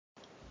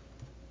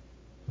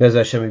Bez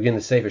Hashem, we begin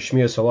the Sefer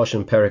Shmiras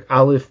Halashon Perek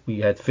Aleph.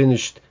 We had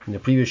finished in the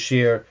previous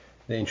year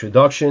the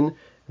introduction,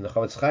 and the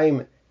Chofetz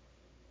Chaim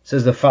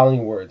says the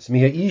following words: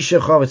 We begin the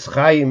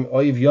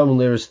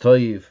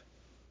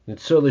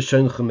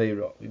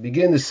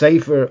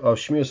Sefer of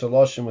Shmiras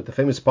Halashon with the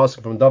famous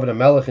pasuk from David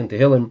HaMelech in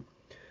Tehillim.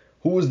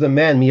 Who is the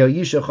man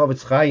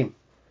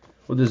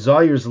who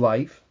desires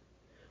life?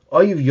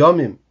 Oiv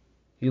Yomim,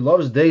 he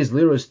loves days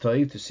liras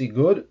toiv, to see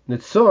good.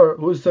 Nitzor,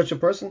 who is such a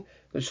person?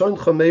 L'shon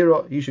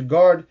chameira, he should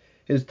guard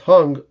his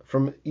tongue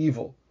from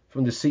evil,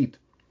 from deceit.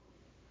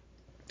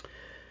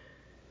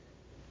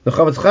 The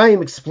Chofetz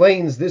Chaim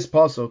explains this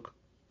pasuk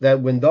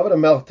that when David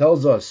HaMelech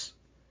tells us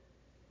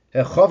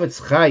Chofetz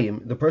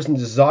Chaim, the person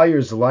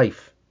desires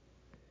life,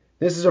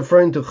 this is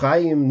referring to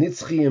Chaim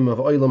Nitzchiyim of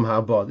Olam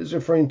Haba. This is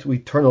referring to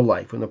eternal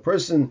life. When a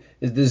person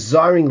is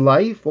desiring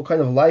life, what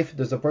kind of life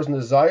does the person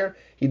desire?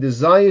 He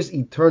desires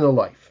eternal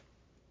life.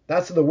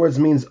 That's what the words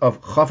means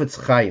of Chofetz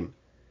Chaim.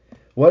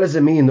 What does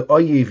it mean?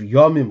 Oyiv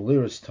Yomim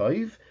Liras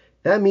Toiv.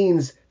 That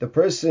means the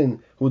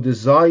person who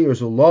desires,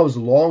 who loves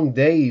long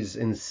days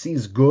and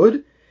sees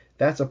good,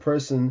 that's a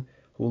person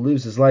who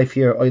lives his life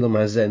here, Olam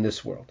Hazeh, in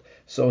this world.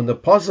 So in the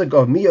pasuk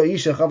of Mi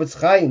Yisha Chofetz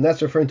Chaim,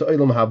 that's referring to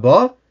Olam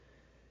Haba,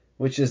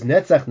 which is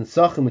Netzach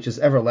Nitzachim, which is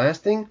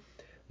everlasting.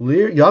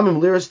 Yamim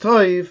Liras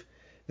Toiv,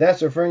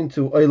 that's referring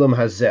to Olam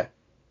Hazeh.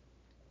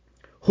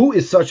 Who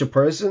is such a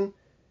person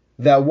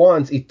that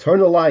wants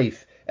eternal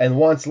life and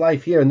wants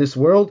life here in this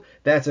world?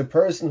 That's a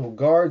person who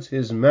guards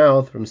his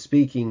mouth from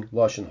speaking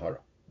Lashon Hara.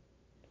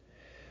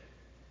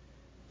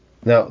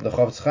 Now, the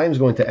Chofetz Chaim is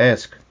going to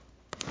ask,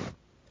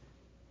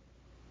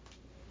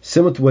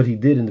 similar to what he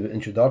did in the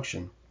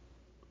introduction,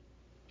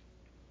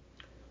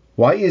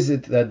 why is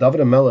it that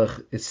David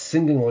HaMelech is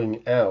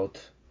singling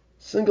out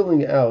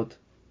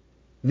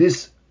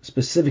this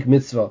specific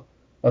mitzvah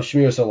of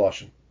Shmiras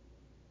Halashon?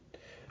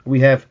 We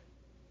have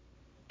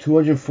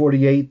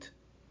 248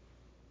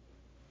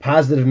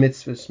 positive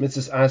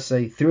mitzvahs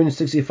asay,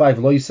 365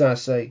 lois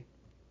asay,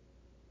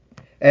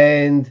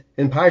 and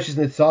in Parshas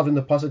Nitzavim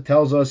the pasuk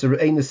tells us,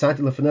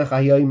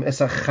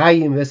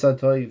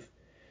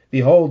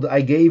 behold,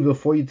 I gave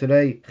before you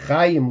today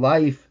chayim,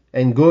 life,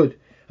 and good.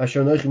 I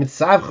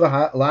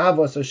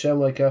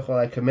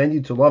commend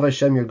you to love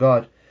Hashem your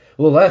God,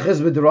 to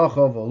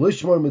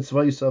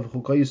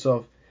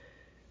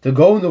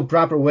go in the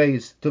proper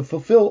ways, to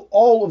fulfill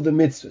all of the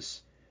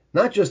mitzvahs,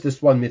 not just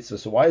this one mitzvah.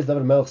 So why is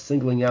David HaMelech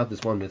singling out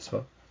this one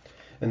mitzvah?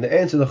 And the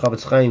answer the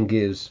Chofetz Chaim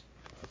gives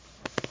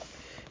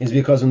is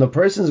because when the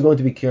person is going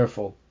to be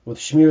careful with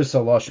Shmiras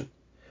Halashon,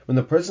 when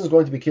the person is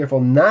going to be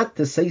careful not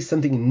to say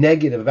something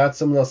negative about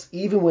someone else,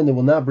 even when it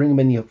will not bring him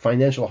any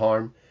financial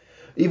harm,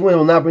 even when it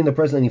will not bring the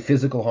person any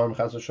physical harm,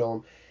 chas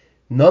v'shalom,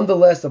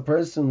 nonetheless, the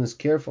person is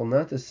careful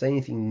not to say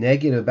anything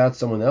negative about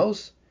someone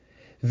else.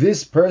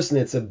 This person,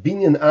 it's a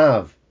binyan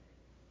av.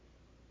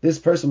 This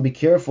person will be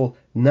careful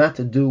not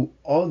to do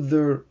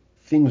other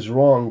things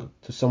wrong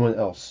to someone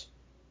else.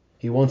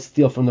 He won't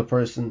steal from the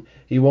person.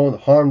 He won't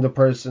harm the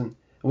person.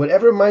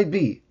 Whatever it might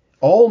be.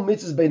 All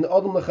mitzvahs bein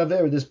adam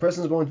lechaver, this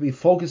person is going to be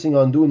focusing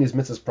on doing these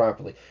mitzvahs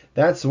properly.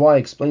 That's why,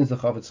 explains the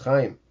Chofetz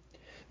Chaim,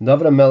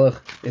 David HaMelech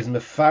is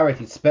mefaret.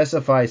 He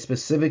specifies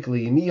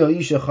specifically, Mi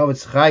Yisha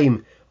Chofetz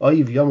Chaim,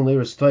 Oiv Yom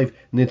Liras Toiv,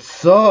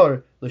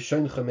 Nitzor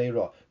L'Shon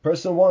Chameira.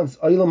 Person wants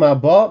Olam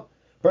Haba,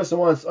 person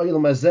wants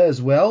Olam Hazeh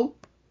as well,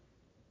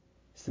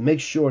 to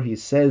make sure he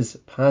says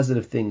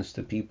positive things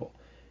to people,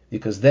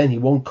 because then he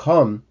won't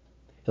come.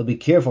 He'll be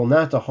careful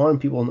not to harm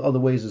people in other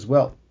ways as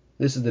well.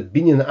 This is the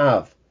binyan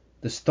av,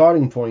 the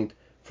starting point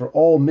for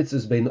all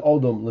mitzvahs bein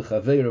odom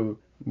lechaveru,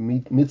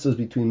 mitzvahs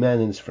between man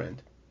and his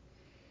friend.